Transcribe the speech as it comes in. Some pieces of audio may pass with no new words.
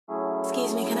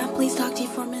Excuse me, can I please talk to you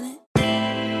for a minute?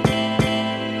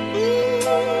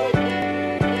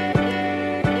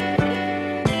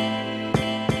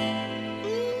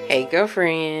 Hey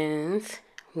girlfriends,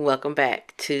 welcome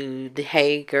back to the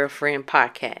Hey Girlfriend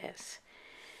podcast.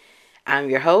 I'm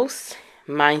your host,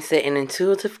 Mindset and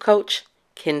Intuitive Coach,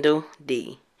 Kindall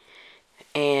D.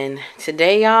 And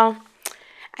today, y'all,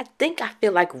 I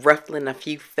feel like ruffling a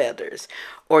few feathers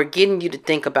or getting you to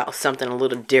think about something a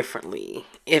little differently,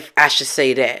 if I should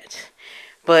say that.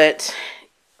 But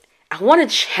I want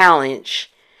to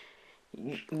challenge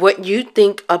what you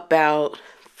think about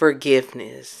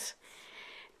forgiveness.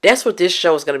 That's what this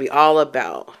show is going to be all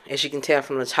about, as you can tell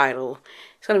from the title.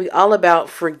 It's going to be all about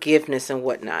forgiveness and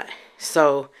whatnot.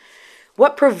 So,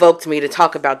 what provoked me to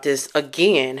talk about this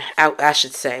again, I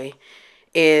should say,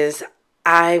 is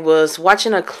I was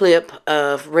watching a clip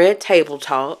of Red Table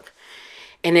Talk,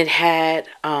 and it had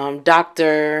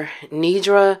Dr.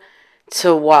 Nidra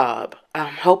Tawwab. I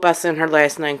hope I said her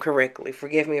last name correctly.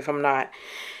 Forgive me if I'm not.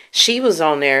 She was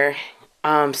on there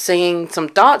saying some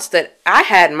thoughts that I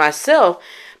had myself,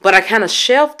 but I kind of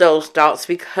shelved those thoughts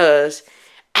because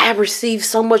I received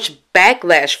so much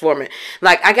backlash from it.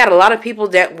 Like, I got a lot of people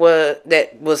that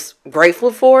was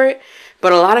grateful for it,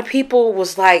 but a lot of people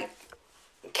was like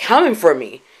coming for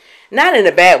me. Not in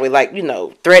a bad way, like,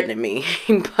 threatening me.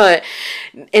 But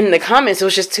in the comments, it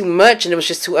was just too much and it was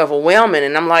just too overwhelming.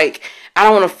 And I'm like, I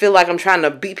don't want to feel like I'm trying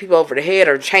to beat people over the head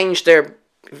or change their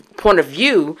point of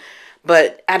view.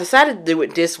 But I decided to do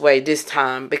it this way this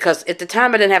time because at the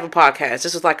time I didn't have a podcast.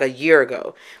 This was like a year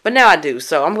ago. But now I do.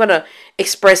 So I'm going to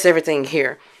express everything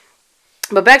here.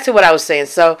 But back to what I was saying.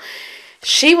 So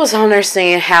she was on there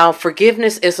saying how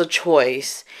forgiveness is a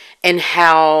choice and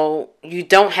how you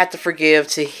don't have to forgive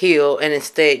to heal, and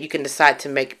instead you can decide to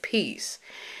make peace.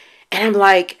 And I'm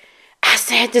like, I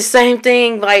said the same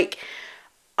thing like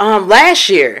last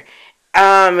year.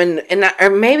 Or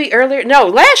maybe earlier. No,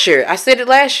 last year. I said it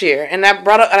last year. And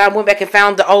I went back and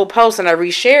found the old post and I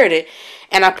reshared it.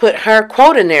 And I put her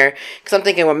quote in there. Because I'm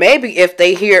thinking, well, maybe if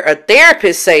they hear a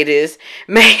therapist say this,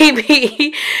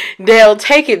 maybe they'll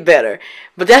take it better.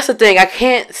 But that's the thing. I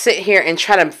can't sit here and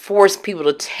try to force people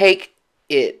to take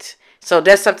it. So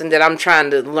that's something that I'm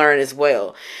trying to learn as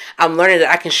well. I'm learning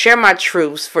that I can share my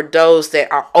truths for those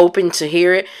that are open to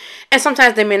hear it. And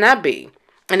sometimes they may not be.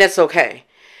 And that's okay.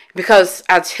 Because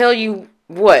I tell you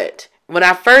what, when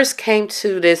I first came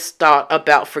to this thought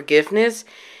about forgiveness,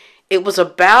 it was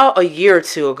about a year or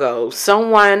two ago.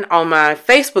 Someone on my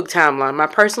Facebook timeline, my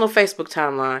personal Facebook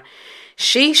timeline,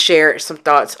 she shared some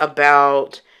thoughts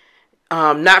about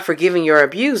not forgiving your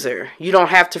abuser. You don't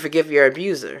have to forgive your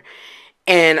abuser.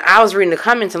 And I was reading the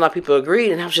comments and a lot of people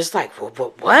agreed. And I was just like,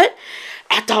 what?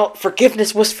 I thought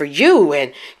forgiveness was for you.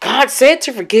 And God said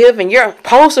to forgive. And you're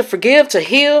supposed to forgive to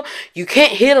heal. You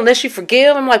can't heal unless you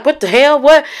forgive. I'm like, what the hell?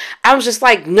 What? I was just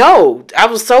like, no. I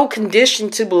was so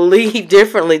conditioned to believe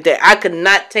differently that I could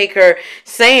not take her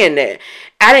saying that.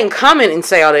 I didn't comment and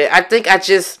say all that. I think I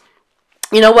just,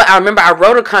 you know what? I remember I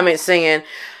wrote a comment saying,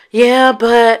 yeah,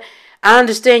 but I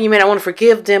understand you may not want to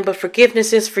forgive them, but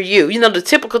forgiveness is for you. You know, the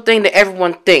typical thing that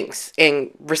everyone thinks and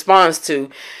responds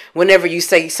to whenever you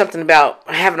say something about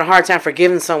having a hard time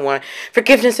forgiving someone.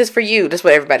 Forgiveness is for you. That's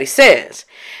what everybody says.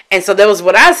 And so that was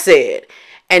what I said.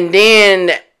 And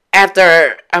then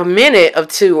after a minute or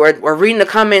two, or reading the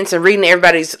comments and reading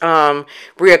everybody's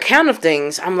reaccount of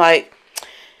things, I'm like,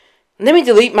 let me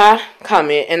delete my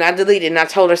comment. And I deleted it. And I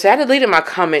told her, I deleted my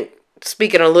comment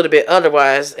speaking a little bit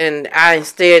otherwise, and I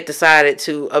instead decided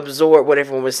to absorb what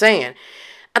everyone was saying.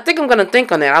 I think I'm going to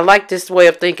think on that. I like this way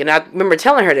of thinking. I remember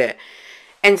telling her that.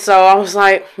 And so I was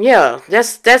like, yeah,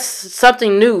 that's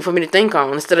something new for me to think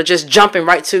on instead of just jumping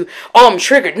right to, oh, I'm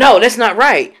triggered. No, that's not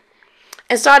right.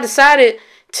 And so I decided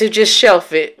to just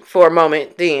shelf it for a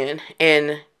moment then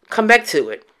and come back to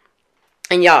it.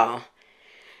 And y'all,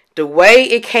 the way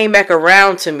it came back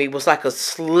around to me was like a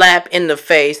slap in the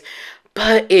face.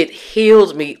 But it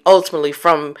healed me ultimately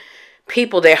from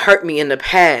people that hurt me in the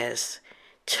past.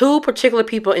 Two particular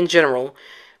people in general.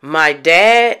 My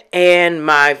dad and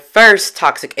my first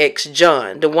toxic ex,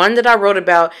 John. The one that I wrote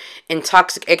about in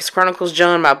Toxic Ex Chronicles,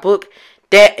 John, my book.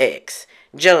 That ex,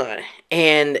 John.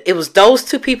 And it was those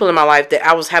two people in my life that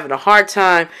I was having a hard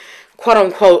time, quote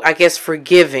unquote, I guess,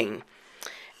 forgiving.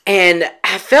 And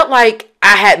I felt like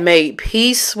I had made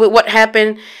peace with what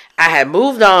happened. I had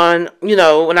moved on,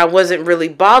 and I wasn't really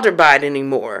bothered by it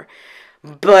anymore.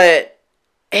 But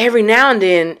every now and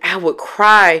then I would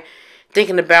cry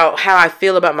thinking about how I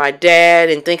feel about my dad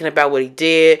and thinking about what he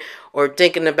did, or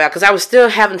thinking about, because I was still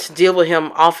having to deal with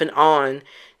him off and on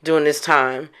during this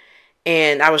time.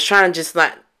 And I was trying to just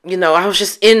not, I was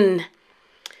just in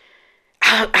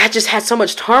I just had so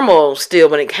much turmoil still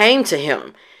when it came to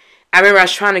him. I remember I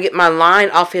was trying to get my line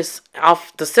off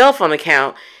the cell phone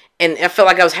account, and I felt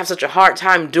like I was having such a hard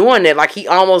time doing it. Like he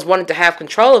almost wanted to have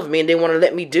control of me and didn't want to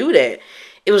let me do that.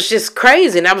 It was just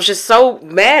crazy, and I was just so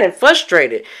mad and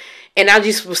frustrated. And I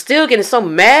just was still getting so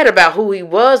mad about who he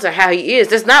was and how he is.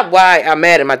 That's not why I'm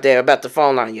mad at my dad about the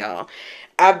phone line, y'all.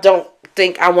 I don't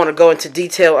think I want to go into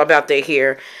detail about that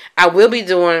here. I will be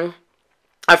doing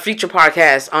a future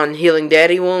podcast on healing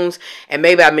daddy wounds, and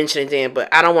maybe I mention it then, but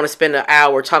I don't want to spend an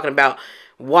hour talking about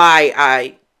why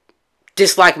I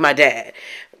dislike my dad.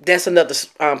 That's another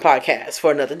podcast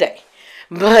for another day.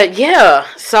 But yeah,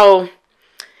 so,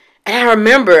 and I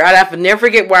remember, I'll never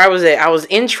forget where I was at. I was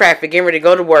in traffic, getting ready to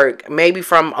go to work, maybe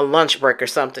from a lunch break or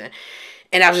something.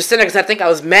 And I was just sitting there because I think I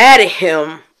was mad at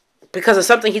him because of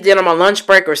something he did on my lunch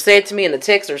break or said to me in a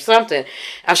text or something.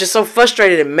 I was just so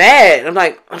frustrated and mad.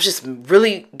 I was just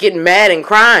really getting mad and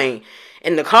crying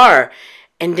in the car.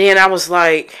 And then I was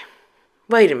like,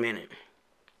 wait a minute.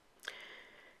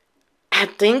 I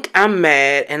think I'm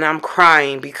mad and I'm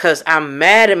crying because I'm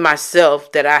mad at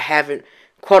myself that I haven't,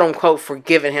 quote unquote,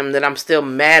 forgiven him, that I'm still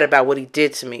mad about what he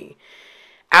did to me.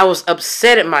 I was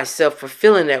upset at myself for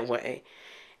feeling that way.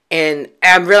 And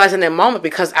I realized in that moment,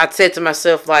 because I said to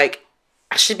myself, like,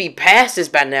 I should be past this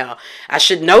by now. I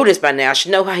should know this by now. I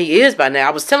should know how he is by now.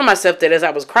 I was telling myself that as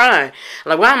I was crying. I'm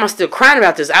like, why am I still crying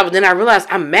about this? Then I realized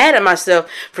I'm mad at myself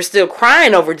for still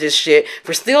crying over this shit,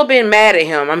 for still being mad at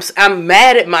him. I'm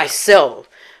mad at myself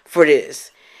for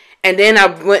this. And then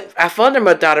I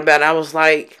further thought about it. I was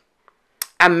like,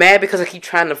 I'm mad because I keep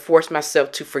trying to force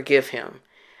myself to forgive him.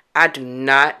 I do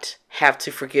not have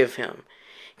to forgive him.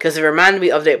 Because it reminded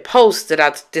me of that post that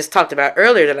I just talked about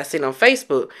earlier that I seen on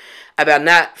Facebook about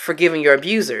not forgiving your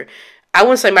abuser. I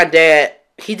wouldn't say my dad,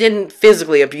 he didn't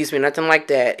physically abuse me, nothing like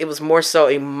that. It was more so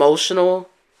emotional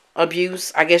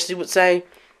abuse, I guess you would say.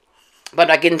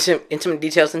 But I get into intimate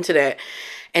details into that.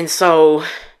 And so,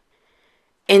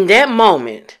 in that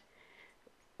moment,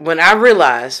 when I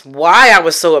realized why I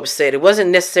was so upset, it wasn't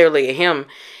necessarily at him.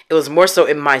 It was more so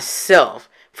in myself.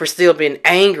 For still being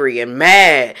angry and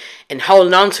mad and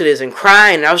holding on to this and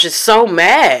crying. I was just so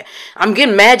mad. I'm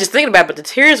getting mad just thinking about it, but the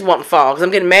tears won't fall because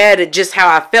I'm getting mad at just how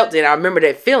I felt it. I remember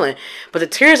that feeling. But the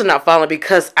tears are not falling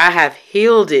because I have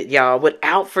healed it, y'all,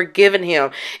 without forgiving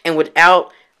him and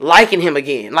without liking him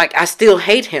again. Like, I still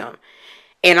hate him.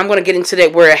 And I'm going to get into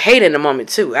that word hate in a moment,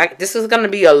 too. This is going to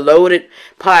be a loaded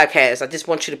podcast. I just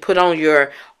want you to put on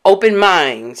your open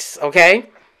minds, okay?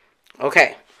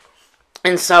 Okay.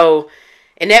 And so,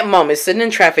 in that moment, sitting in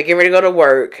traffic, getting ready to go to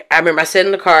work, I remember I sat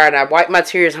in the car and I wiped my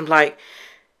tears. I'm like,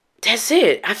 that's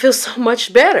it. I feel so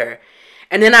much better.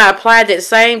 And then I applied that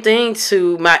same thing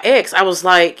to my ex. I was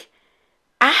like,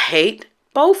 I hate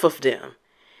both of them.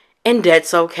 And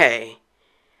that's okay.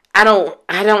 I don't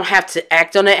have to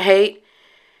act on that hate.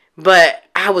 But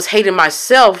I was hating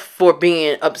myself for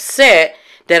being upset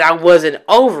that I wasn't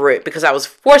over it because I was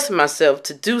forcing myself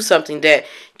to do something that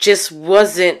just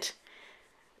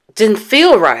didn't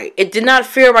feel right. It did not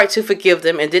feel right to forgive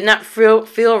them. It did not feel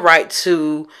right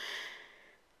to,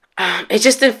 it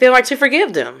just didn't feel right to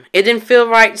forgive them. It didn't feel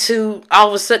right to all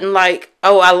of a sudden like,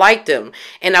 oh, I like them.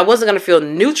 And I wasn't going to feel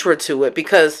neutral to it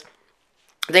because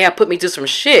they had put me through some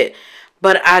shit.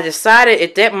 But I decided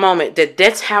at that moment that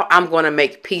that's how I'm going to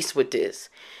make peace with this.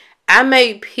 I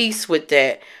made peace with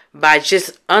that by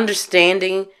just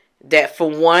understanding that, for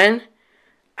one,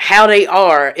 how they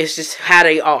are is just how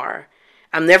they are.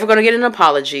 I'm never going to get an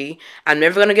apology. I'm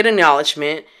never going to get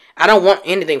acknowledgement. I don't want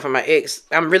anything from my ex.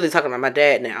 I'm really talking about my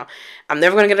dad now. I'm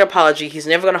never going to get an apology. He's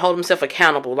never going to hold himself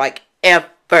accountable, like,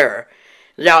 ever.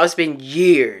 Y'all, it's been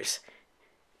years.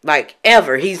 Like,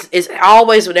 ever. It's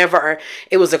always whenever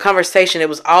it was a conversation, it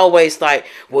was always like,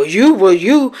 well, your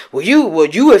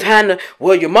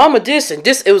mama this and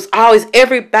this. It was always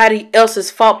everybody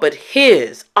else's fault but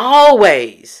his.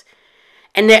 Always.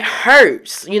 And that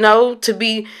hurts,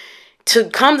 to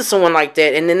come to someone like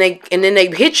that, and then they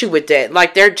hit you with that,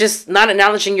 like they're just not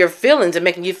acknowledging your feelings and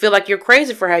making you feel like you're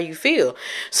crazy for how you feel.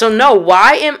 So no,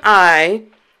 why am I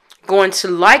going to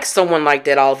like someone like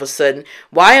that all of a sudden?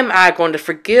 Why am I going to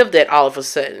forgive that all of a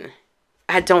sudden?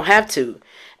 I don't have to.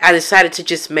 I decided to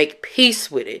just make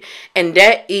peace with it, and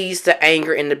that eased the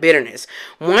anger and the bitterness.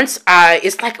 Once I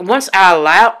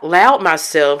allowed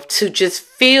myself to just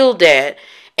feel that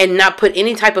and not put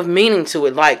any type of meaning to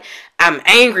it, like I'm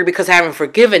angry because I haven't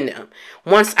forgiven them.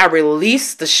 Once I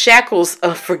released the shackles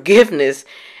of forgiveness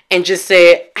and just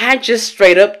said, I just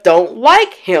straight up don't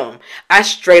like him. I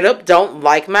straight up don't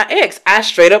like my ex. I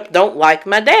straight up don't like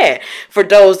my dad. For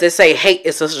those that say hate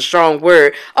is such a strong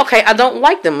word, okay, I don't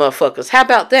like them motherfuckers. How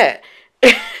about that?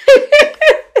 But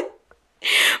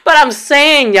I'm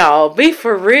saying, y'all, be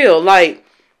for real. Like,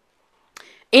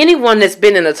 anyone that's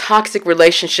been in a toxic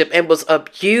relationship and was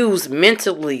abused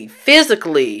mentally,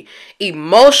 physically,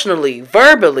 emotionally,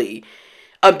 verbally,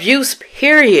 abuse,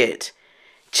 period.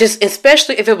 Just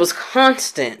especially if it was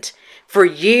constant for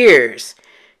years,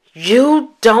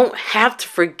 you don't have to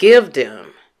forgive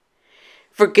them.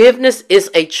 Forgiveness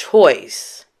is a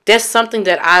choice. That's something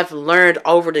that I've learned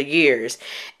over the years.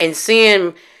 And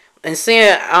seeing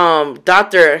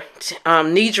Dr.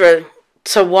 Nidra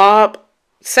Tawwab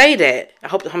say that. I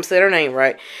hope I'm saying her name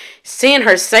right. Seeing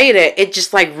her say that, it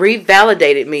just like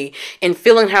revalidated me in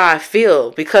feeling how I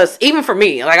feel. Because even for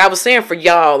me, like I was saying for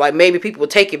y'all, like maybe people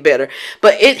would take it better.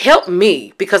 But it helped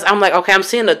me because I'm like, okay, I'm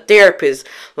seeing a therapist,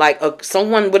 like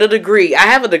someone with a degree. I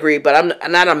have a degree, but I'm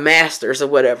not a master's or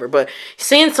whatever. But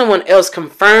seeing someone else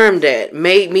confirm that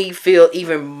made me feel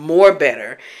even more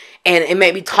better. And it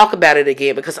made me talk about it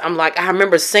again because I'm like, I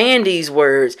remember saying these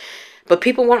words, but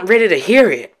people weren't ready to hear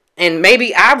it. And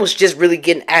maybe I was just really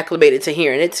getting acclimated to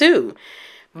hearing it too.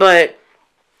 But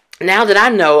now that I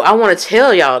know, I want to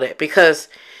tell y'all that because,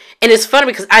 and it's funny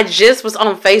because I just was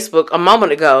on Facebook a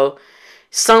moment ago.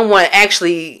 Someone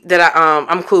actually that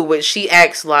I'm cool with, she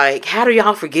asked like, how do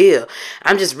y'all forgive?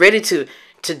 I'm just ready to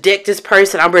deck this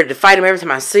person. I'm ready to fight him every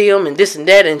time I see him and this and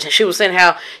that. And she was saying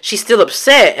how she's still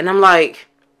upset. And I'm like,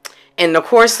 and of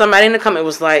course somebody in the comment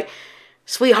was like,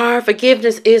 sweetheart,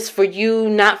 forgiveness is for you,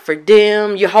 not for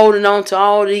them. You're holding on to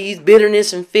all these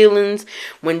bitterness and feelings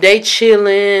when they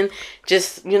chilling.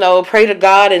 Just, pray to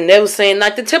God. And they were saying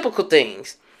like the typical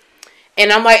things.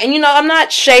 And I'm like, and I'm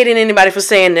not shading anybody for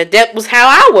saying that. That was how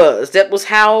I was. That was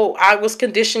how I was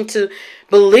conditioned to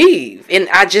believe. And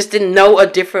I just didn't know a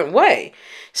different way.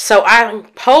 So I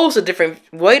posed a different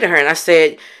way to her. And I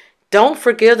said, don't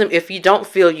forgive them if you don't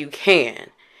feel you can.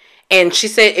 And she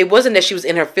said it wasn't that she was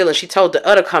in her feelings. She told the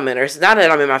other commenters, not that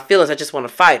I'm in my feelings, I just want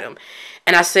to fight them.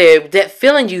 And I said, that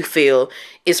feeling you feel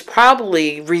is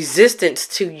probably resistance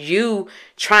to you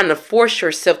trying to force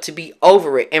yourself to be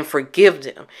over it and forgive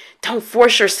them. Don't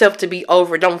force yourself to be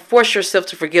over it. Don't force yourself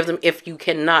to forgive them if you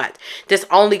cannot. That's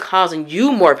only causing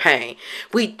you more pain.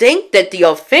 We think that the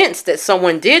offense that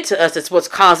someone did to us is what's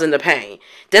causing the pain.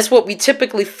 That's what we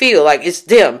typically feel like it's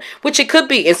them, which it could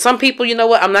be. And some people, you know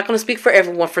what? I'm not going to speak for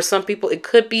everyone. For some people, it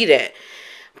could be that.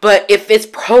 But if it's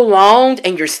prolonged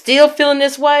and you're still feeling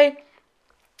this way,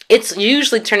 it's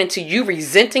usually turning to you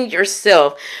resenting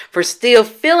yourself for still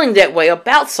feeling that way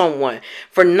about someone,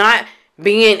 for not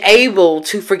being able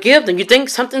to forgive them. You think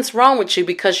something's wrong with you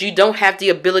because you don't have the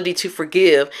ability to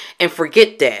forgive and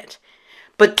forget that.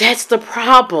 But that's the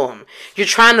problem. You're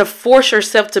trying to force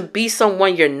yourself to be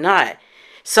someone you're not.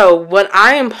 So what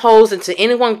I impose into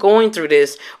anyone going through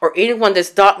this, or anyone that's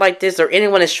thought like this, or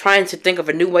anyone that's trying to think of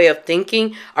a new way of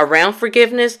thinking around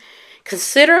forgiveness,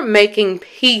 consider making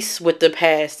peace with the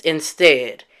past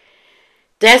instead.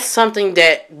 That's something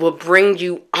that will bring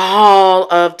you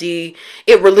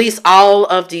release all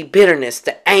of the bitterness,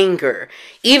 the anger,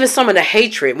 even some of the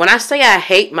hatred. When I say I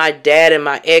hate my dad and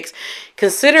my ex,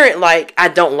 consider it like I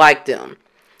don't like them.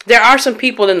 There are some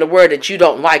people in the world that you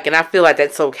don't like, and I feel like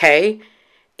that's okay.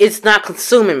 It's not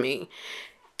consuming me.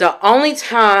 The only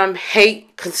time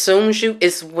hate consumes you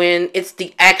is when it's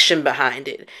the action behind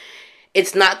it.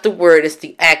 It's not the word, it's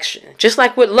the action. Just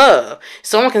like with love.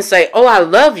 Someone can say, oh, I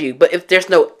love you. But if there's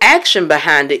no action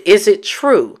behind it, is it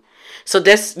true? So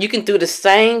you can do the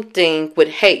same thing with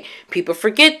hate. People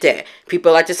forget that.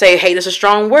 People like to say hate is a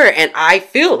strong word. And I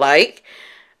feel like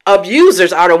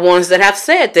abusers are the ones that have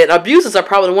said that. Abusers are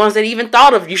probably the ones that even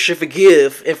thought of you should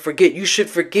forgive and forget. You should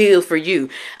forgive for you.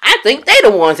 I think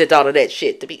they're the ones that thought of that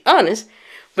shit, to be honest.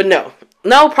 But no,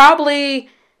 probably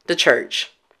the church.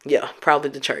 Yeah, probably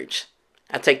the church.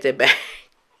 I take that back.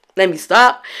 Let me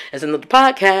stop. That's another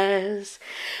podcast.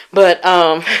 But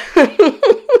I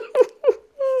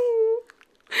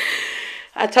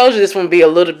told you this one would be a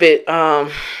little bit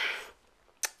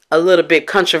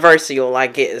controversial, I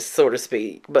guess, so to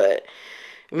speak. But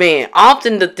man,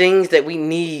 often the things that we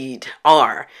need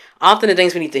often the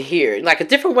things we need to hear. Like a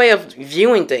different way of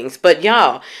viewing things. But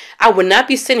y'all, I would not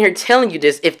be sitting here telling you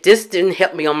this if this didn't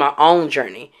help me on my own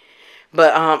journey.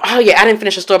 But, I didn't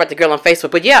finish the story about the girl on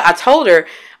Facebook. But yeah, I told her,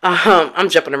 I'm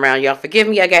jumping around, y'all. Forgive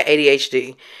me, I got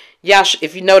ADHD. Y'all,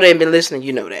 if you know that and been listening,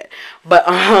 you know that. But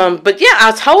yeah,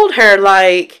 I told her,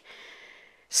 like,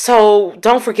 so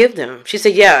don't forgive them. She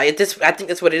said, yeah, I think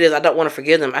that's what it is. I don't want to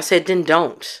forgive them. I said, then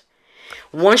don't.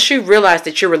 Once you realize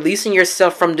that you're releasing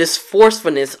yourself from this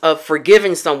forcefulness of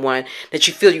forgiving someone, that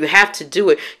you feel you have to do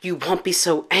it, you won't be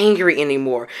so angry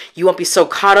anymore. You won't be so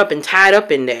caught up and tied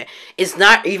up in that. It's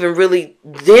not even really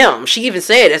them. She even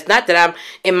said, it's not that I'm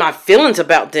in my feelings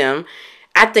about them.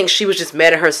 I think she was just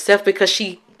mad at herself because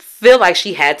she feel like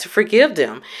she had to forgive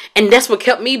them. And that's what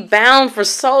kept me bound for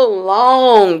so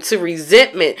long to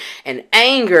resentment and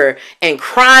anger and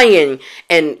crying.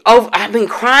 And I've been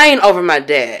crying over my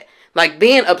dad. Like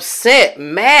being upset,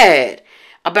 mad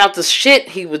about the shit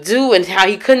he would do and how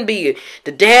he couldn't be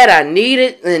the dad I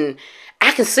needed. And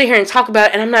I can sit here and talk about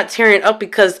it and I'm not tearing up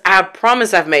because I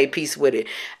promise I've made peace with it.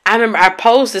 I remember I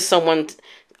posted someone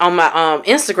on my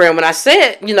Instagram when I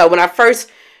said, when I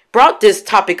first brought this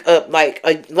topic up like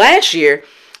last year,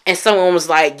 and someone was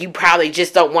like, you probably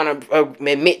just don't want to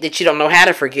admit that you don't know how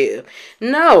to forgive.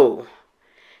 No,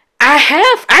 I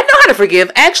know how to forgive.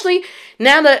 Actually,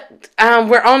 now that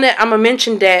we're on that, I'm going to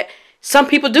mention that some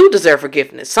people do deserve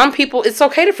forgiveness. Some people, it's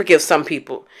okay to forgive some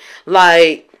people.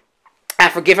 Like,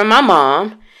 I've forgiven my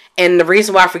mom. And the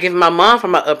reason why I've forgiven my mom for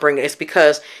my upbringing is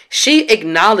because she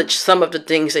acknowledged some of the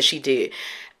things that she did.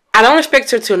 I don't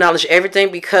expect her to acknowledge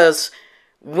everything because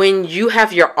when you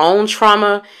have your own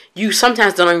trauma, you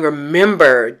sometimes don't even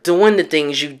remember doing the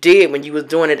things you did when you was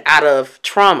doing it out of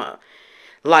trauma.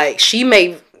 Like, she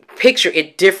may picture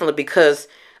it differently because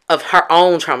of her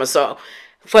own trauma. So,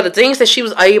 for the things that she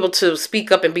was able to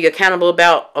speak up and be accountable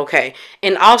about, okay.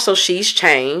 And also, she's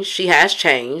changed. She has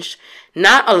changed.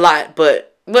 Not a lot,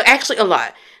 but actually a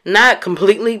lot. Not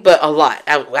completely, but a lot,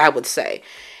 I would say.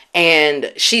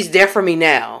 And she's there for me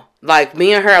now. Like,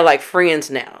 me and her are like friends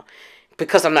now.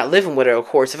 Because I'm not living with her, of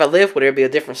course. If I lived with her, it'd be a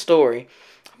different story.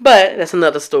 But that's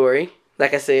another story,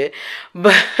 like I said.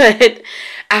 But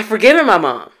I've forgiven my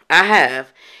mom. I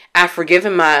have. I've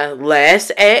forgiven my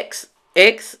last ex,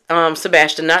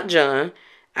 Sebastian, not John.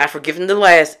 I've forgiven the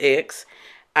last ex.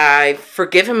 I've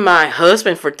forgiven my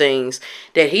husband for things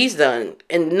that he's done.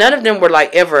 And none of them were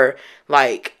like ever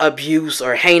like abuse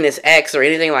or heinous acts or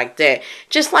anything like that.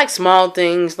 Just like small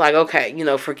things like,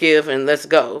 okay, forgive and let's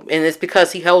go. And it's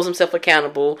because he holds himself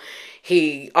accountable.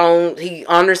 He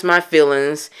honors my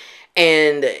feelings.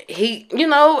 And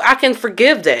I can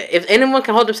forgive that. If anyone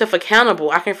can hold themselves accountable,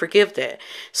 I can forgive that.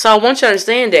 So I want you to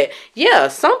understand that, yeah,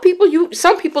 some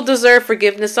people deserve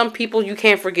forgiveness. Some people you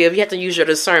can't forgive. You have to use your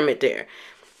discernment there.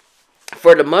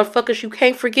 For the motherfuckers you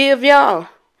can't forgive, y'all.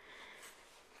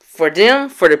 For them,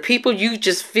 for the people you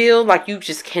just feel like you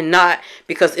just cannot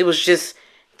because it was just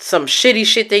some shitty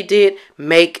shit they did,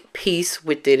 make peace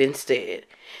with it instead.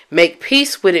 Make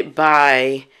peace with it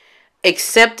by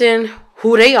accepting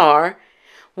who they are.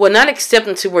 Well, not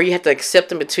accepting to where you have to accept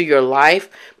them into your life,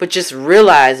 but just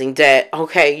realizing that,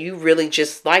 okay, you really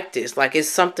just like this. Like, it's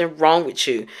something wrong with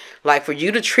you. Like, for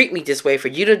you to treat me this way, for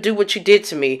you to do what you did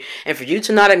to me, and for you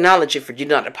to not acknowledge it, for you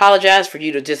to not apologize, for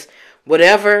you to just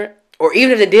whatever. Or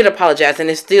even if they did apologize and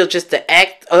it's still just the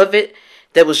act of it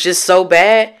that was just so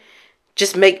bad,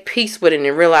 just make peace with it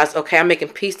and realize, okay, I'm making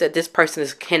peace that this person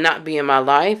cannot be in my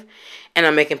life. And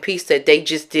I'm making peace that they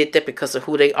just did that because of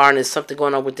who they are and there's something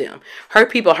going on with them.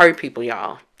 Hurt people,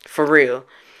 y'all. For real.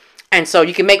 And so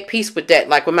you can make peace with that.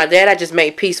 Like with my dad, I just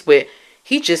made peace with,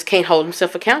 he just can't hold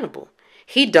himself accountable.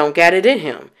 He don't got it in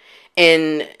him.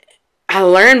 And I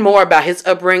learned more about his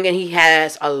upbringing. He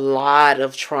has a lot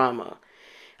of trauma.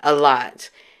 A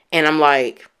lot. And I'm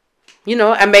like,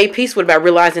 I made peace with it by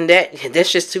realizing that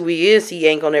that's just who he is. He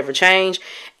ain't going to ever change.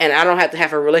 And I don't have to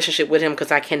have a relationship with him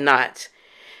because I cannot.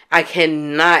 I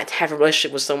cannot have a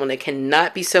relationship with someone that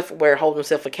cannot be self-aware, hold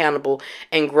themselves accountable,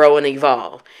 and grow and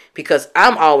evolve. Because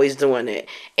I'm always doing it.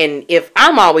 And if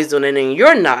I'm always doing it and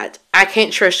you're not, I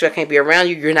can't trust you. I can't be around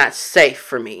you. You're not safe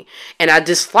for me. And I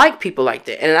dislike people like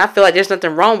that. And I feel like there's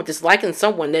nothing wrong with disliking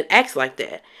someone that acts like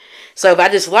that. So if I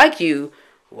dislike you,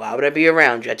 why would I be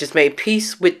around you? I just made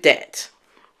peace with that.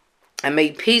 I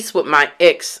made peace with my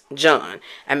ex, John.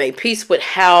 I made peace with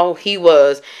how he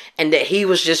was and that he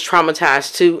was just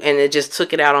traumatized too, and it just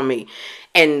took it out on me.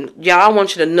 And y'all, I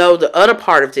want you to know the other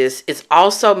part of this is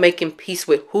also making peace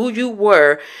with who you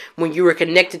were when you were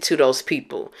connected to those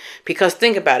people. Because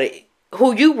think about it.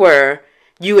 Who you were,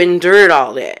 you endured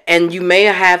all that. And you may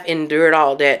have endured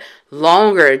all that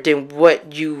longer than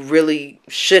what you really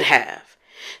should have.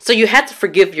 So you have to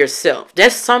forgive yourself.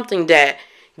 That's something that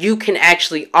you can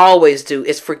actually always do,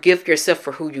 is forgive yourself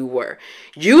for who you were.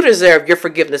 You deserve your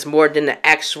forgiveness more than the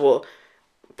actual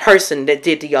person that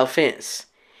did the offense.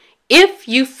 If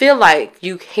you feel like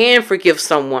you can forgive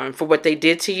someone for what they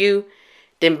did to you,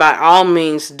 then by all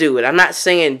means do it. I'm not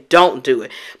saying don't do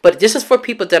it. But this is for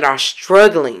people that are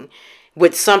struggling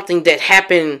with something that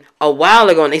happened a while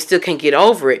ago and they still can't get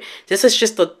over it. This is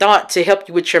just a thought to help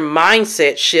you with your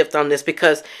mindset shift on this,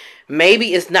 because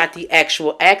maybe it's not the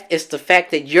actual act, it's the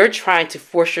fact that you're trying to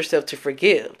force yourself to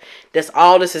forgive. That's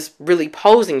all this is really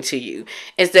posing to you.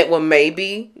 Is that, well,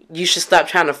 maybe you should stop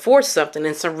trying to force something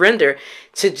and surrender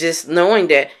to just knowing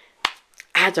that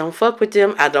I don't fuck with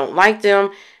them, I don't like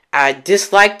them, I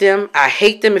dislike them, I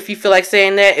hate them. If you feel like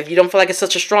saying that, if you don't feel like it's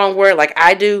such a strong word like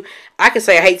I do, I can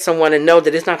say I hate someone and know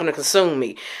that it's not going to consume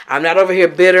me. I'm not over here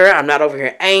bitter. I'm not over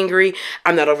here angry.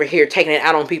 I'm not over here taking it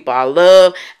out on people I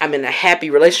love. I'm in a happy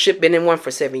relationship, been in one for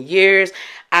 7 years.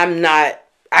 I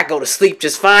go to sleep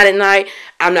just fine at night.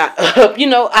 I'm not up,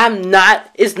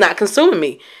 it's not consuming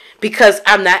me because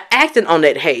I'm not acting on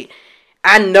that hate.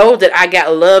 I know that I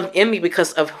got love in me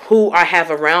because of who I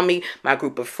have around me, my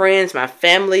group of friends, my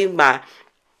family, my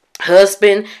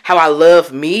husband, how I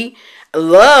love me.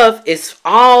 Love is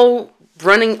all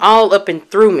running all up and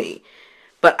through me.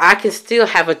 But I can still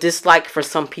have a dislike for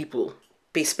some people,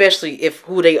 especially if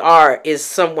who they are is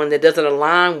someone that doesn't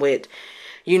align with,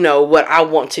 what I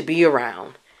want to be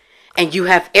around. And you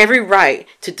have every right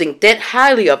to think that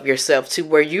highly of yourself to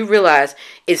where you realize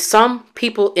it's some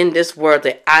people in this world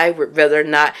that I would rather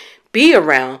not be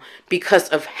around because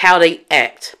of how they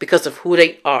act, because of who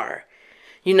they are.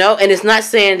 And it's not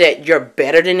saying that you're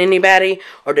better than anybody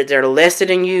or that they're lesser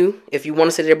than you. If you want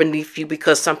to say they're beneath you,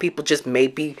 because some people just may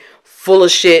be full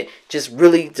of shit, just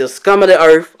really the scum of the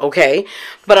earth, okay?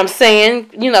 But I'm saying,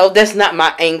 that's not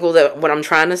my angle, that what I'm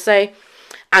trying to say.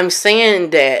 I'm saying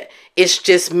that it's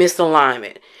just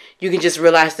misalignment. You can just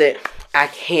realize that I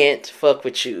can't fuck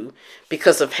with you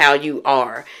because of how you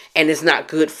are. And it's not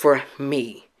good for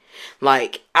me.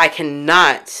 Like, I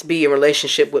cannot be in a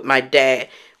relationship with my dad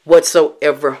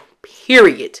whatsoever,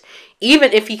 period.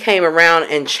 Even if he came around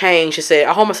and changed and said,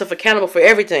 I hold myself accountable for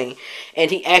everything. And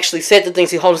he actually said the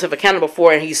things he holds himself accountable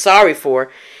for and he's sorry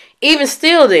for. Even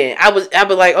still then, I'd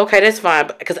be like, okay, that's fine.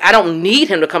 Because I don't need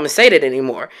him to come and say that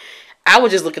anymore. I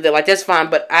would just look at that like, that's fine,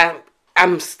 but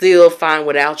I'm still fine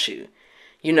without you.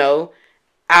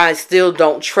 I still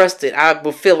don't trust it. I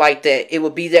would feel like that it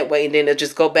would be that way and then it'll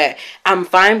just go back. I'm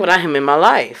fine without him in my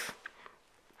life.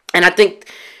 And I think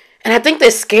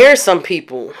that scares some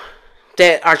people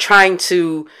that are trying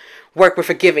to work with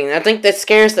forgiving. And I think that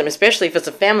scares them, especially if it's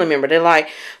a family member. They're like,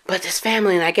 but this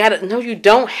family and I got it. No, you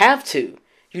don't have to.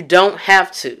 You don't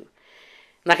have to.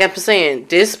 Like I'm saying,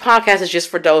 this podcast is just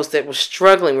for those that were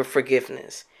struggling with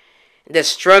forgiveness, that's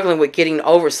struggling with getting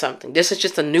over something. This is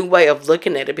just a new way of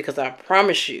looking at it, because I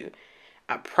promise you,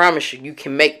 you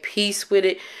can make peace with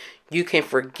it. You can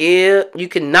forgive. You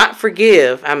cannot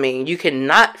forgive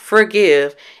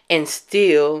and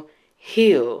still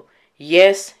heal.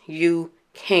 Yes, you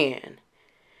can.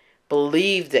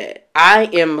 Believe that. I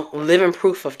am living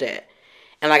proof of that.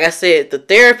 And like I said, the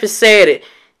therapist said it.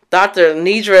 Dr.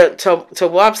 Nidra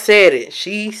Tawwab said it.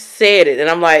 She said it. And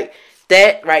I'm like,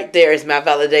 that right there is my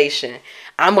validation.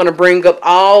 I'm going to bring up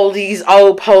all these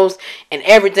old posts and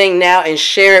everything now and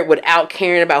share it without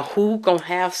caring about who going to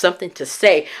have something to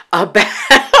say about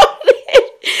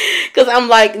it. Because I'm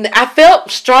like, I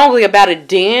felt strongly about it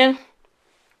then.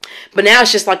 But now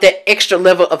it's just like that extra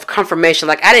level of confirmation.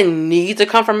 Like, I didn't need the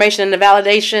confirmation and the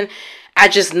validation. I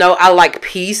just know I like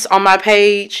peace on my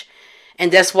page.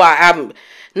 And that's why I'm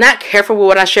not careful with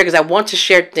what I share, because I want to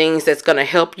share things that's going to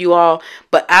help you all.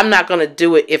 But I'm not going to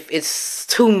do it if it's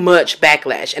too much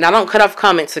backlash. And I don't cut off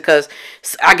comments because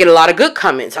I get a lot of good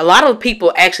comments. A lot of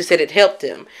people actually said it helped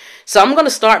them. So I'm going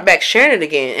to start back sharing it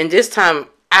again. And this time,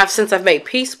 since I've made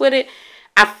peace with it,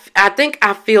 I think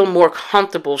I feel more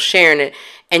comfortable sharing it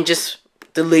and just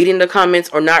deleting the comments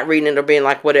or not reading it or being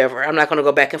like, whatever. I'm not going to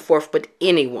go back and forth with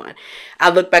anyone. I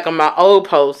look back on my old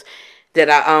posts that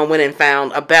I went and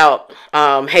found about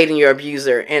hating your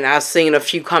abuser. And I've seen a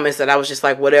few comments that I was just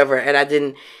like, whatever. And I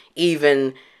didn't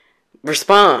even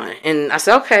respond. And I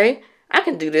said, okay, I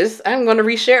can do this. I'm going to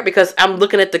reshare it because I'm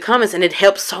looking at the comments and it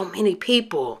helps so many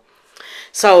people.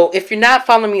 So if you're not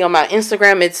following me on my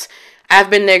Instagram, it's I've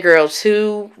Been That Girl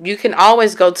too. You can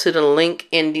always go to the link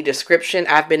in the description,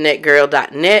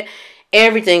 I'veBeenThatGirl.net.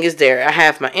 Everything is there. I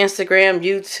have my Instagram,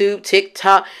 YouTube,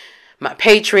 TikTok, my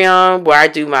Patreon, where I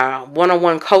do my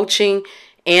one-on-one coaching,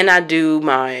 and I do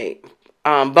my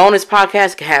bonus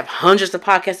podcast. Can have hundreds of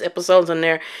podcast episodes in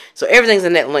there. So everything's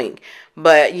in that link.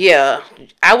 But yeah,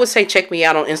 I would say check me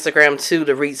out on Instagram too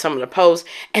to read some of the posts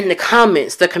and the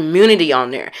comments, the community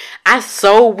on there. I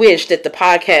so wish that the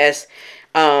podcast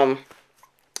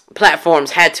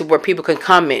platforms had to where people can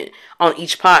comment on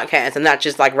each podcast and not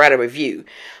just like write a review.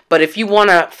 But if you want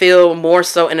to feel more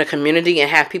so in a community and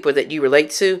have people that you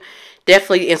relate to,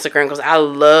 definitely Instagram, because I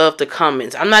love the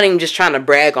comments. I'm not even just trying to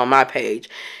brag on my page.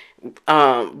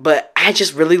 But I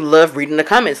just really love reading the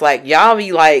comments. Like, y'all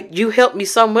be like, you helped me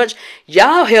so much.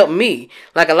 Y'all helped me.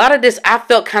 Like, a lot of this I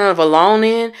felt kind of alone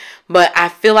in, but I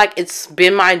feel like it's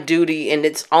been my duty and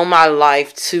it's on my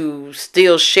life to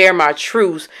still share my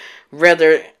truth,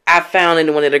 whether I found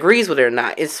anyone that agrees with it or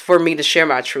not. It's for me to share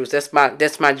my truth. That's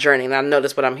my journey, and I know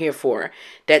that's what I'm here for.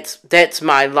 That's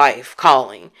my life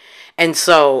calling. And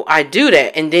so I do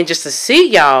that. And then just to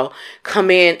see y'all come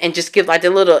in and just give like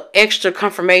a little extra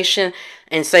confirmation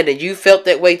and say that you felt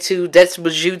that way too. That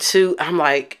was you too. I'm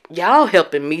like, y'all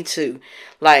helping me too.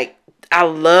 Like, I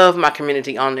love my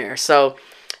community on there. So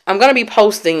I'm going to be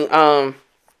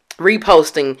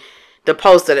reposting the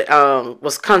post that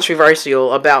was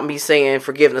controversial about me saying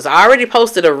forgiveness. I already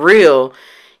posted a reel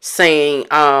saying,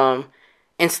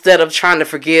 instead of trying to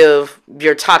forgive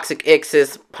your toxic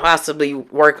exes, possibly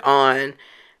work on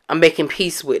making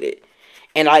peace with it.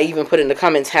 And I even put in the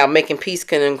comments how making peace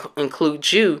can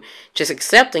include you just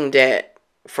accepting that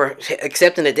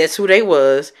that's who they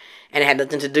was and it had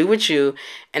nothing to do with you,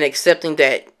 and accepting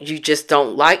that you just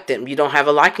don't like them. You don't have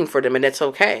a liking for them, and that's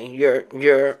okay.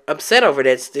 You're upset over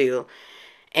that still.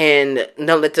 And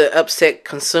don't let the upset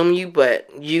consume you, but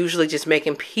usually just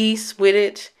making peace with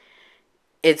it.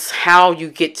 It's how you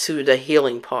get to the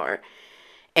healing part.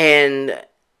 And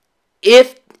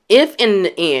if in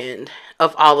the end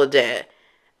of all of that,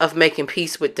 of making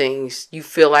peace with things, you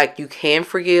feel like you can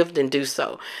forgive, then do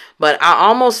so. But I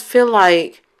almost feel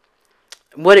like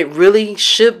what it really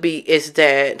should be is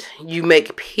that you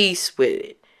make peace with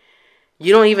it.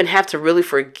 You don't even have to really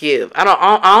forgive.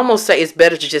 I almost say it's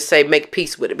better to just say make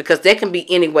peace with it, because that can be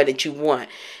any way that you want.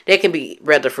 That can be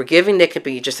rather forgiving. That can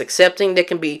be just accepting. That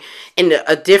can be in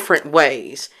a different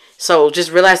ways. So just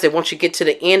realize that once you get to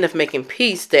the end of making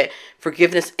peace, that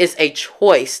forgiveness is a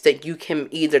choice that you can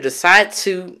either decide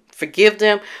to forgive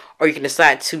them or you can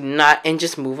decide to not, and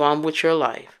just move on with your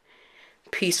life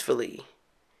peacefully.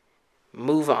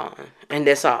 Move on. And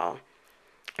that's all.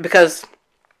 Because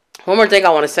one more thing I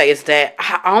want to say is that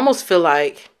I almost feel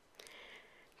like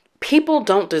people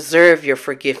don't deserve your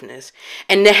forgiveness.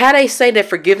 And how they say that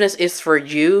forgiveness is for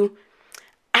you,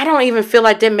 I don't even feel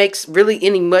like that makes really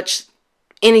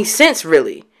any sense,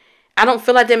 really. I don't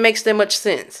feel like that makes that much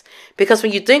sense. Because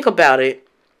when you think about it,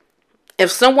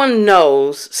 if someone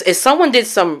did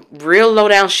some real low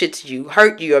down shit to you,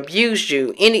 hurt you, abused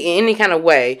you, any kind of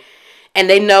way, and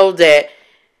they know that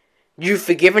you've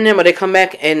forgiven them, or they come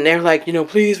back and they're like,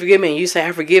 please forgive me, and you say,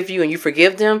 I forgive you, and you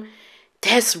forgive them,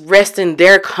 that's resting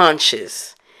their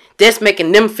conscience. That's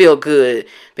making them feel good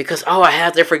because, I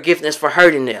have their forgiveness for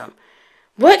hurting them.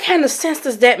 What kind of sense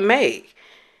does that make?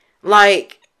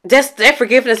 Like, that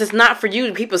forgiveness is not for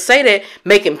you. People say that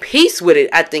making peace with it,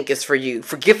 I think, is for you.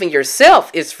 Forgiving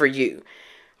yourself is for you.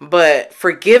 But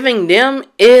forgiving them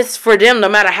is for them, no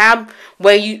matter how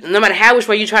which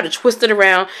way you try to twist it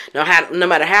around, no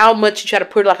matter how much you try to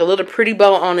put like a little pretty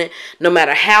bow on it, no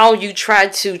matter how you try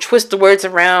to twist the words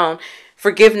around,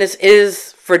 forgiveness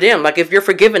is for them. Like, if you're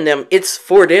forgiving them, it's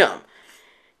for them.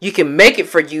 You can make it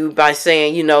for you by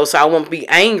saying, so I won't be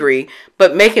angry,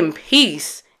 but making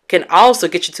peace can also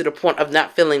get you to the point of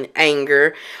not feeling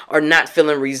anger or not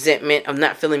feeling resentment, of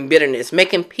not feeling bitterness.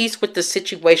 Making peace with the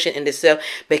situation in itself,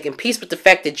 making peace with the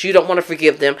fact that you don't want to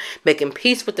forgive them, making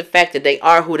peace with the fact that they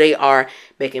are who they are,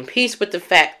 making peace with the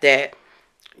fact that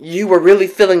you were really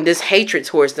feeling this hatred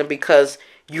towards them because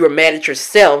you were mad at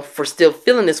yourself for still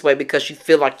feeling this way because you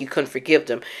feel like you couldn't forgive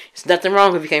them. There's nothing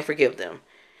wrong if you can't forgive them.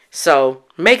 So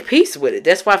make peace with it.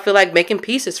 That's why I feel like making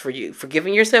peace is for you.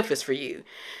 Forgiving yourself is for you.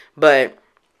 But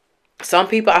some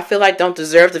people, I feel like, don't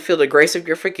deserve to feel the grace of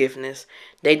your forgiveness.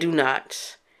 They do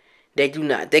not. They do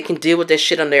not. They can deal with that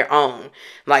shit on their own.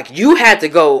 Like, you had to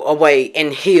go away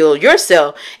and heal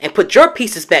yourself and put your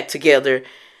pieces back together.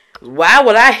 Why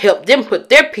would I help them put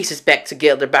their pieces back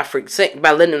together by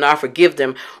letting them forgive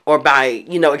them, or by,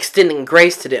 extending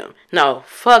grace to them? No,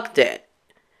 fuck that.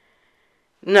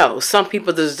 No, some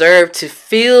people deserve to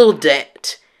feel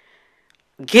that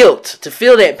guilt, to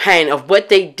feel that pain of what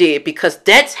they did, because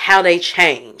that's how they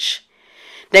change.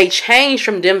 They change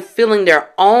from them feeling their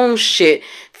own shit,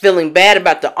 feeling bad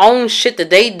about the own shit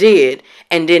that they did,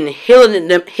 and then healing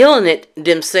it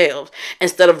themselves,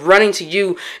 instead of running to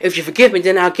you. If you forgive me,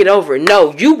 then I'll get over it.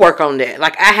 No, you work on that.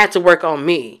 Like, I had to work on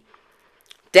me.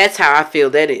 That's how I feel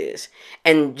that is.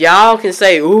 And y'all can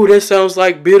say, ooh, that sounds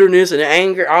like bitterness and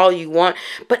anger, all you want.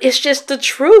 But it's just the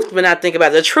truth when I think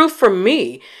about it. The truth for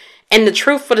me. And the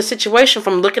truth for the situation,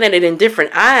 from looking at it in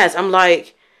different eyes, I'm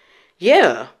like,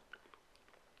 yeah.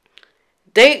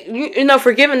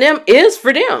 Forgiving them is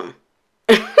for them.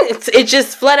 It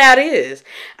just flat out is.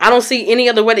 I don't see any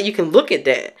other way that you can look at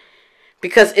that,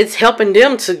 because it's helping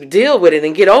them to deal with it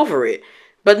and get over it.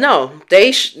 But no,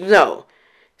 no.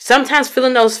 Sometimes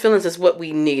feeling those feelings is what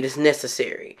we need, is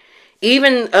necessary.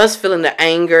 Even us feeling the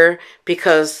anger,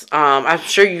 because I'm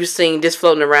sure you've seen this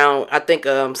floating around. I think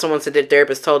someone said their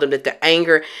therapist told them that the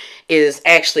anger is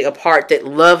actually a part that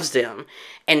loves them.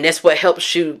 And that's what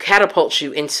helps you, catapult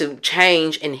you into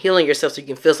change and healing yourself so you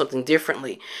can feel something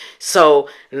differently. So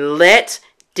let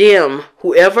them,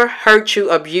 whoever hurt you,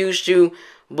 abused you,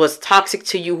 was toxic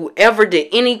to you, whoever did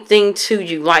anything to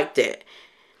you like that,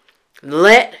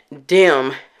 let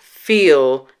them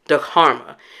feel the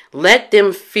karma. Let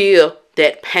them feel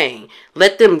that pain.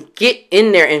 Let them get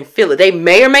in there and feel it. They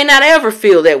may or may not ever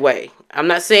feel that way. I'm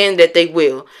not saying that they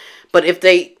will. But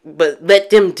let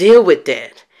them deal with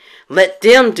that. Let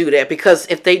them do that, because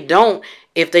if they don't,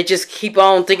 if they just keep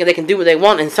on thinking they can do what they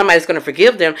want and somebody's going to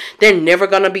forgive them, they're never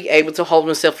going to be able to hold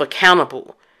themselves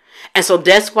accountable. And so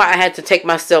that's why I had to take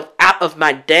myself out of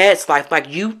my dad's life. Like,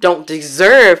 you don't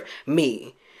deserve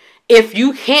me. If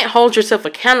you can't hold yourself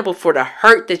accountable for the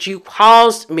hurt that you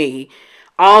caused me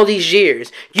all these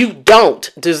years, you don't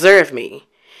deserve me.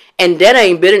 And that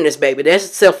ain't bitterness, baby.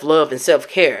 That's self-love and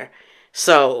self-care.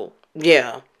 So,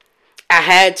 yeah. I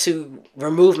had to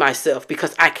remove myself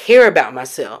because I care about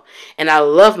myself and I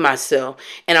love myself,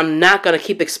 and I'm not going to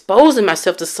keep exposing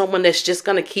myself to someone that's just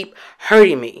going to keep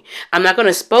hurting me. I'm not going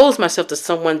to expose myself to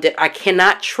someone that I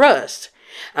cannot trust.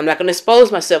 I'm not going to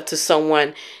expose myself to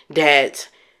someone that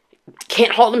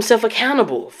can't hold themselves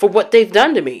accountable for what they've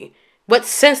done to me. What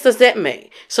sense does that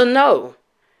make? So no,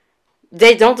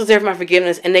 they don't deserve my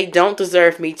forgiveness, and they don't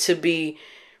deserve me to be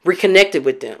reconnected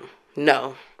with them.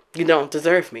 No, you don't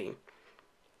deserve me.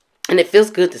 And it feels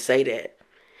good to say that.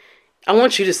 I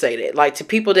want you to say that. Like, to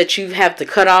people that you have to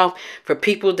cut off, for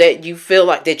people that you feel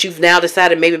like that you've now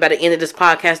decided maybe by the end of this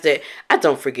podcast that I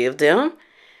don't forgive them.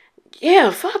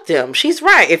 Yeah, fuck them. She's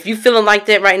right. If you're feeling like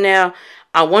that right now,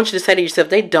 I want you to say to yourself,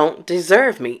 they don't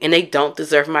deserve me. And they don't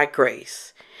deserve my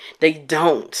grace. They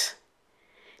don't.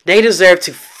 They deserve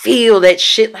to feel that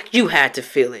shit like you had to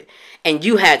feel it. And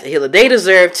you had to heal it. They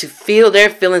deserve to feel their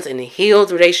feelings and heal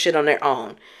through their shit on their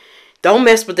own. Don't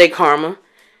mess with their karma.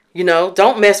 You know,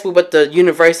 don't mess with what the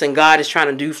universe and God is trying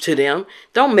to do to them.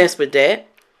 Don't mess with that.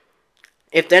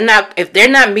 If they're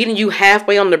not meeting you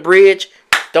halfway on the bridge,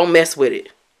 don't mess with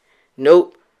it.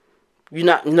 Nope.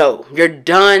 You're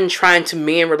done trying to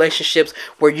mend relationships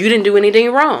where you didn't do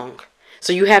anything wrong.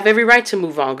 So you have every right to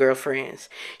move on, girlfriends.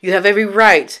 You have every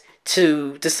right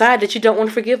to decide that you don't want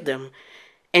to forgive them,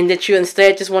 and that you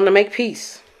instead just want to make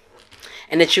peace,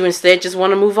 and that you instead just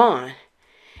want to move on.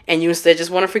 And you instead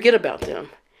just want to forget about them.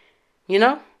 You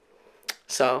know?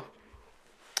 So,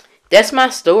 that's my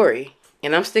story.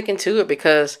 And I'm sticking to it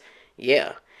because,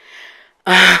 yeah.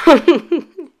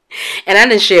 And I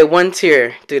didn't shed one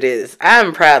tear through this.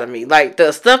 I'm proud of me. Like,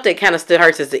 the stuff that kind of still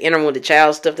hurts is the inner wounded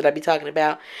child stuff that I be talking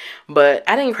about. But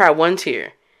I didn't cry one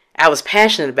tear. I was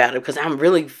passionate about it because I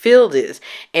really feel this.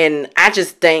 And I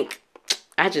just thank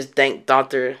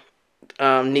Dr.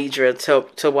 Nidra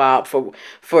Tawab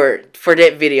for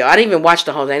that video. I didn't even watch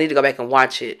the whole thing. I need to go back and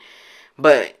watch it.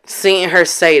 But seeing her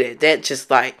say that just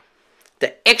like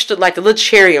the extra, like the little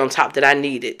cherry on top that I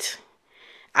needed.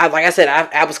 I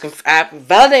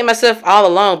validated myself all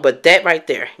along, but that right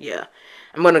there, yeah.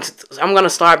 I'm gonna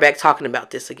start back talking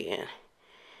about this again.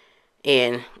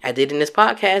 And I did in this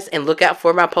podcast, and look out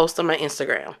for my post on my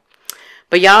Instagram.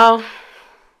 But y'all,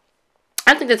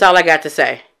 I think that's all I got to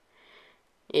say.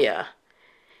 Yeah.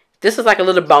 This is like a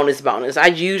little bonus. I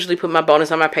usually put my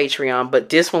bonus on my Patreon, but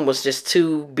this one was just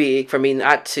too big for me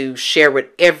not to share with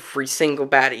every single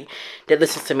body that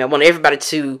listens to me. I want everybody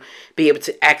to be able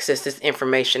to access this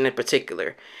information in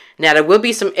particular. Now, there will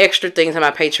be some extra things on my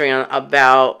Patreon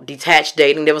about detached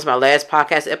dating. That was my last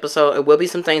podcast episode. There will be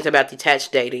some things about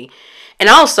detached dating. And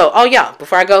also, oh yeah,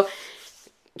 before I go,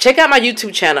 check out my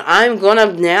YouTube channel. I'm going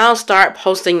to now start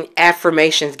posting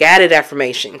affirmations, guided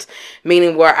affirmations,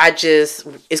 meaning where it's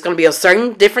going to be a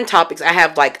certain different topics. I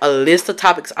have like a list of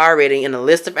topics already and a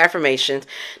list of affirmations.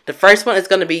 The first one is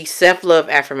going to be self-love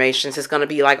affirmations. It's going to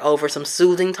be like over some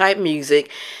soothing type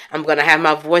music. I'm going to have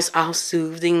my voice all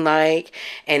soothing like,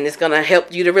 and it's going to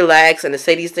help you to relax and to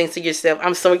say these things to yourself.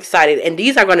 I'm so excited. And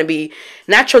these are going to be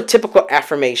not your typical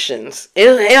affirmations.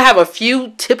 It'll have a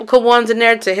few typical ones in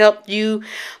there to help you.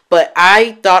 But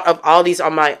I thought of all these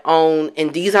on my own,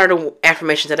 and these are the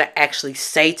affirmations that I actually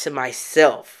say to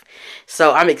myself.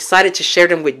 So I'm excited to share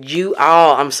them with you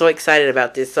all. I'm so excited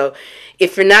about this. So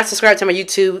if you're not subscribed to my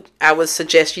YouTube, I would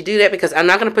suggest you do that, because I'm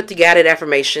not going to put the guided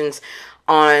affirmations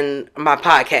on my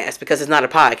podcast because it's not a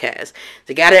podcast.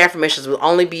 The guided affirmations will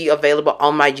only be available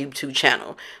on my YouTube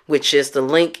channel, which is the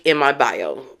link in my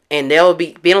bio. And they'll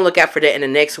be on the lookout for that in the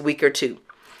next week or two.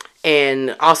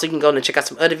 And also you can go and check out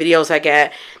some other videos I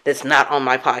got that's not on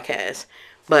my podcast.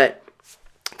 But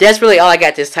that's really all I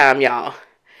got this time, y'all.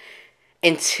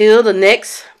 Until the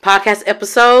next podcast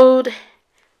episode,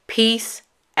 peace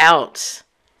out.